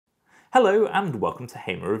Hello and welcome to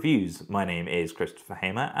Hamer Reviews. My name is Christopher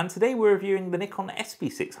Hamer and today we're reviewing the Nikon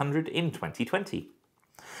SB-600 in 2020.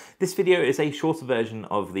 This video is a shorter version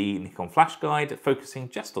of the Nikon Flash guide, focusing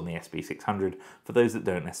just on the SB-600 for those that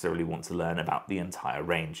don't necessarily want to learn about the entire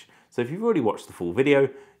range. So if you've already watched the full video,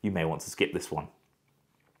 you may want to skip this one.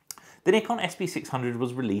 The Nikon SB-600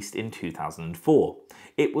 was released in 2004.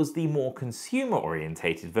 It was the more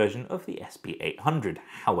consumer-orientated version of the SB-800.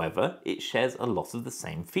 However, it shares a lot of the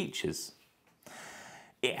same features.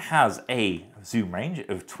 It has a zoom range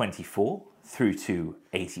of 24 through to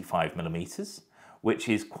 85mm, which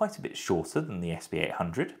is quite a bit shorter than the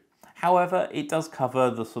SB-800. However, it does cover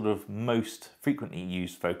the sort of most frequently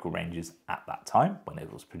used focal ranges at that time when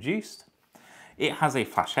it was produced. It has a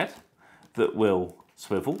flash head that will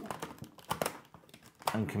swivel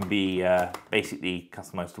and can be basically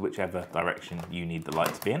customized to whichever direction you need the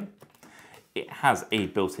light to be in. It has a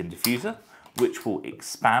built-in diffuser which will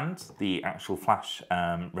expand the actual flash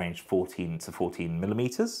range 14 to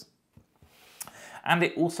 14mm. And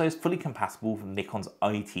it also is fully compatible with Nikon's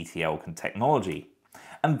ITTL technology.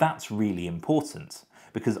 And that's really important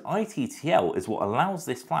because ITTL is what allows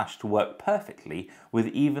this flash to work perfectly with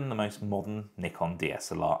even the most modern Nikon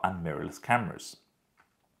DSLR and mirrorless cameras.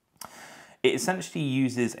 It essentially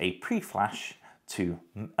uses a pre-flash to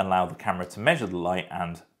allow the camera to measure the light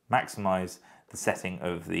and maximize the setting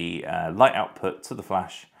of the light output to the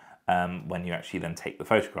flash when you actually then take the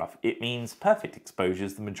photograph. It means perfect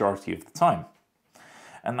exposures the majority of the time.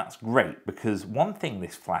 And that's great because one thing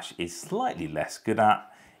this flash is slightly less good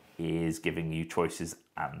at is giving you choices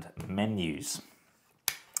and menus.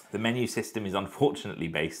 The menu system is unfortunately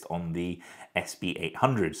based on the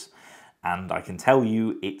SB-800s. And I can tell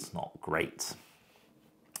you it's not great.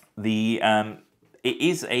 It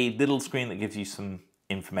is a little screen that gives you some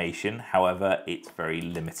information, however, it's very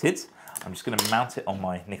limited. I'm just going to mount it on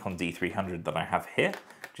my Nikon D300 that I have here,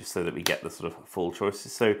 just so that we get the sort of full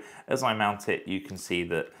choices. So as I mount it, you can see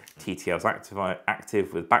that TTL is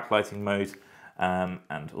active with backlighting mode, and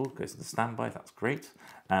it goes into standby, that's great.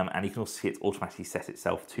 And you can also see it's automatically set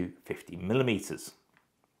itself to 50mm.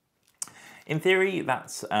 In theory,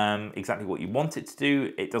 that's exactly what you want it to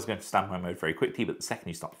do. It does go into standby mode very quickly, but the second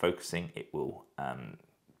you start focusing, it will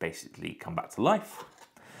basically come back to life.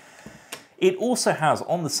 It also has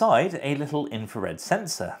on the side a little infrared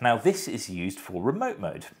sensor. Now this is used for remote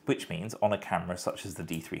mode, which means on a camera such as the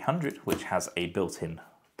D300, which has a built-in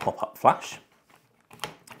pop-up flash,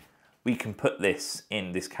 we can put this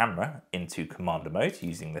camera into commander mode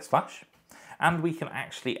using this flash, and we can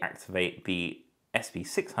actually activate the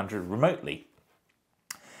SB-600 remotely.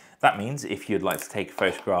 That means if you'd like to take a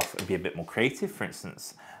photograph and be a bit more creative, for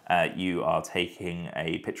instance, you are taking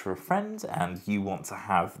a picture of a friend and you want to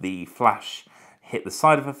have the flash hit the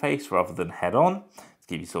side of her face rather than head on, to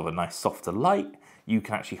give you sort of a nice softer light, you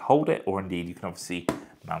can actually hold it, or indeed you can obviously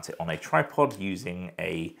mount it on a tripod using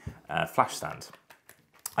a flash stand.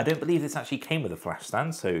 I don't believe this actually came with a flash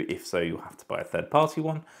stand, so if so, you'll have to buy a third-party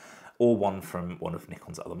one, or one from one of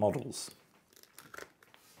Nikon's other models.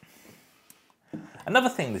 Another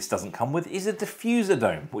thing this doesn't come with is a diffuser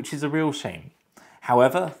dome, which is a real shame.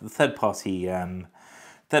 However, the third-party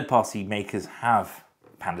makers have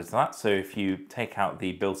pandered to that. So if you take out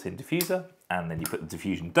the built-in diffuser and then you put the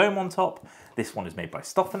diffusion dome on top, this one is made by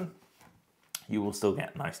Stoffen, you will still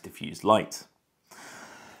get nice diffused light.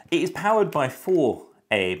 It is powered by 4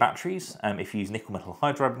 AA batteries. If you use nickel metal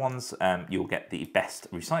hydride ones, you'll get the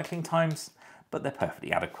best recycling times, but they're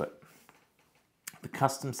perfectly adequate. The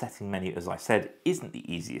custom setting menu, as I said, isn't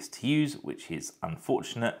the easiest to use, which is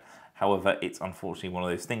unfortunate. However, it's unfortunately one of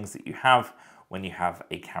those things that you have when you have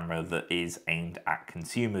a camera that is aimed at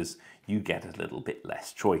consumers. You get a little bit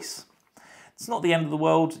less choice. It's not the end of the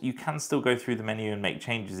world. You can still go through the menu and make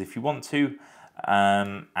changes if you want to,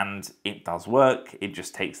 and it does work. It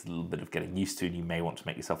just takes a little bit of getting used to, and you may want to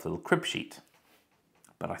make yourself a little crib sheet,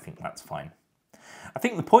 but I think that's fine. I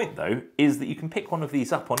think the point, though, is that you can pick one of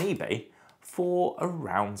these up on eBay for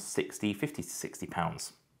around 50 to 60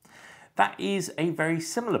 pounds. That is a very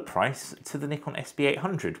similar price to the Nikon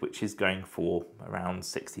SB-800, which is going for around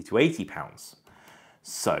 60 to 80 pounds.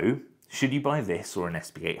 So, should you buy this or an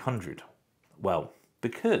SB-800? Well,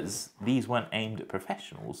 because these weren't aimed at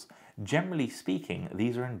professionals, generally speaking,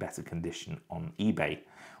 these are in better condition on eBay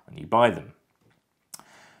when you buy them.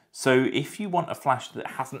 So if you want a flash that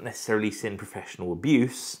hasn't necessarily seen professional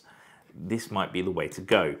abuse, this might be the way to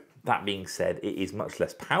go. That being said, it is much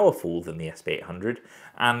less powerful than the SB-800,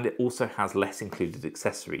 and it also has less included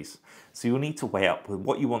accessories. So you'll need to weigh up with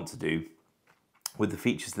what you want to do with the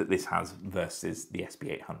features that this has versus the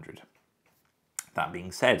SB-800. That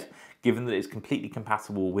being said, given that it's completely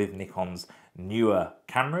compatible with Nikon's newer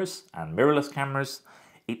cameras and mirrorless cameras,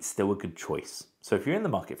 it's still a good choice. So if you're in the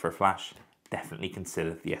market for a flash, definitely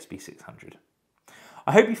consider the SB-600.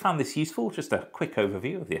 I hope you found this useful, just a quick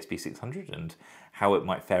overview of the SB-600 and how it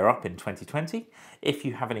might fare up in 2020. If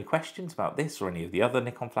you have any questions about this or any of the other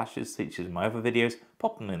Nikon flashes featured in my other videos,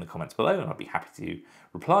 pop them in the comments below and I'll be happy to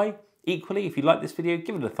reply. Equally, if you like this video,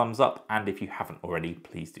 give it a thumbs up, and if you haven't already,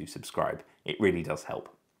 please do subscribe. It really does help.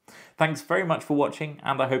 Thanks very much for watching,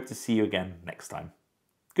 and I hope to see you again next time.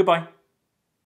 Goodbye.